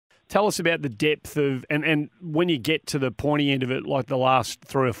Tell us about the depth of, and when you get to the pointy end of it, like the last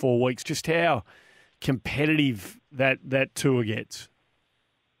 3 or 4 weeks, just how competitive that tour gets.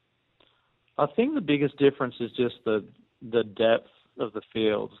 I think the biggest difference is just the depth of the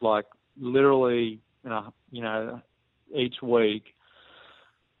fields. Like literally, each week,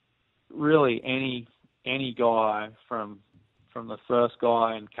 really any guy from the first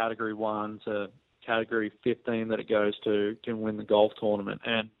guy in Category 1 to Category 15 that it goes to can win the golf tournament.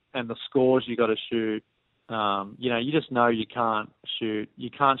 And the scores you got to shoot, you just know you can't shoot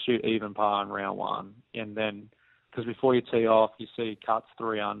even par in round one. And then, because before you tee off, you see cuts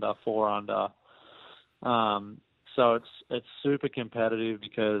 3 under, 4 under. So it's super competitive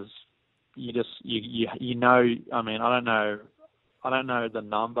because you know. I mean, I don't know the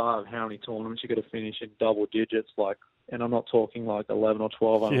number of how many tournaments you got to finish in double digits, like, and I'm not talking like 11 or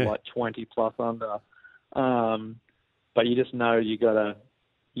 12 under, like 20 plus under. But you just know you got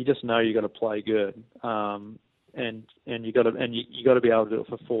to play good. And you got to be able to do it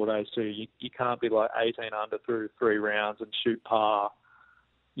for 4 days too. You can't be like 18 under through 3 rounds and shoot par,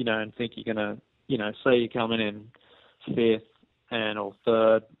 and think you're gonna, say you're coming in 5th or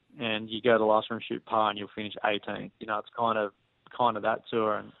 3rd, and you go to the last round and shoot par and you'll finish 18th. It's kind of that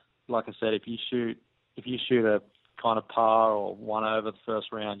tour. And like I said, if you shoot a kind of par or 1 over the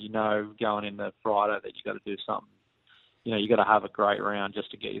first round, going into Friday that you got to do something. You got to have a great round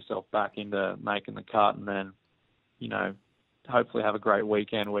just to get yourself back into making the cut, and then, hopefully have a great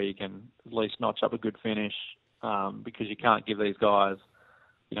weekend where you can at least notch up a good finish, because you can't give these guys,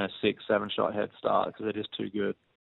 6-7 shot head start because they're just too good.